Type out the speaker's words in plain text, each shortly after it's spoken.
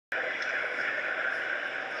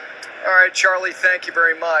All right, Charlie, thank you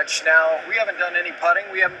very much. Now, we haven't done any putting.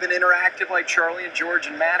 We haven't been interactive like Charlie and George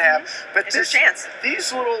and Matt have. But It's a chance.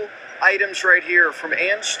 These little items right here from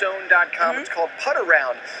AnnStone.com, it's called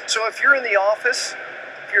Putt-A-Round. So if you're in the office,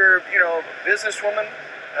 if you're, a businesswoman,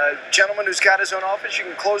 a gentleman who's got his own office, you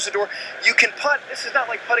can close the door. You can putt. This is not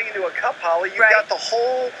like putting into a cup, Holly. You've got the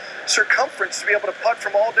whole circumference to be able to putt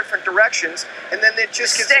from all different directions, and then it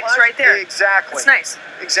just gets sticks right there. Exactly. It's nice.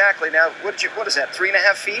 Exactly. Now, what is that?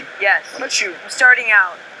 3.5 feet? Yes. Why don't you? I'm starting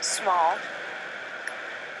out small.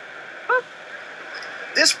 Boop.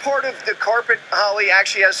 This part of the carpet, Holly,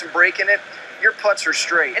 actually has some break in it. Your putts are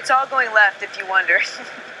straight. It's all going left, if you wonder.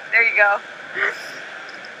 There you go.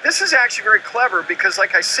 This is actually very clever because,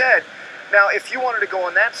 like I said, now if you wanted to go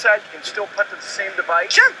on that side, you can still putt to the same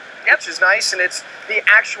device. Sure. Yep. Which is nice, and it's the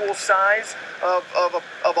actual size of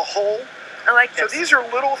a hole. I like this. So these are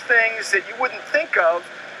little things that you wouldn't think of,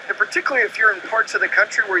 and particularly if you're in parts of the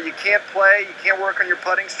country where you can't play, you can't work on your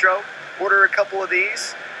putting stroke, order a couple of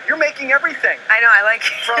these. You're making everything. I know, I like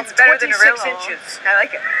it. From It's better than a real 26 hole. inches. I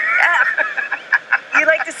like it. You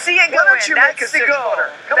like to see it go Why don't you in. make a That's the goal. six-footer?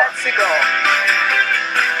 Come on. That's the goal.